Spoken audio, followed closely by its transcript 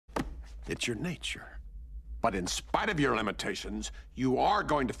It's your nature. But in spite of your limitations, you are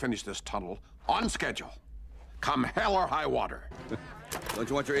going to finish this tunnel on schedule. Come hell or high water. Don't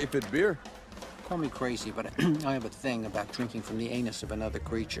you want your 8-bit beer? Call me crazy, but I have a thing about drinking from the anus of another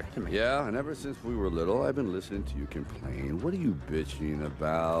creature. Yeah, and ever since we were little, I've been listening to you complain. What are you bitching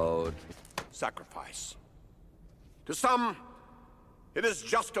about? Sacrifice. To some, it is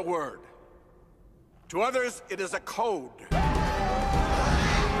just a word. To others, it is a code.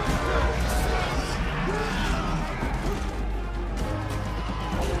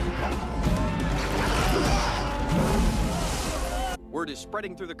 Word is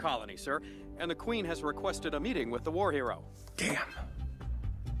spreading through the colony, sir, and the Queen has requested a meeting with the war hero. Damn.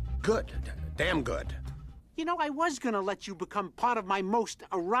 Good. Damn good. You know, I was gonna let you become part of my most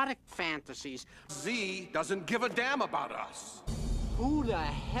erotic fantasies. Z doesn't give a damn about us. Who the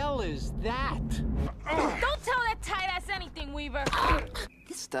hell is that? Don't tell that tight-ass anything, Weaver.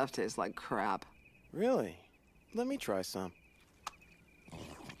 This stuff tastes like crap. Really? Let me try some.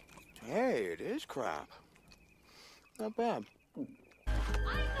 Hey, it is crap. Not bad. I'm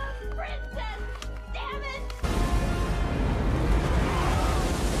the princess! Damn it!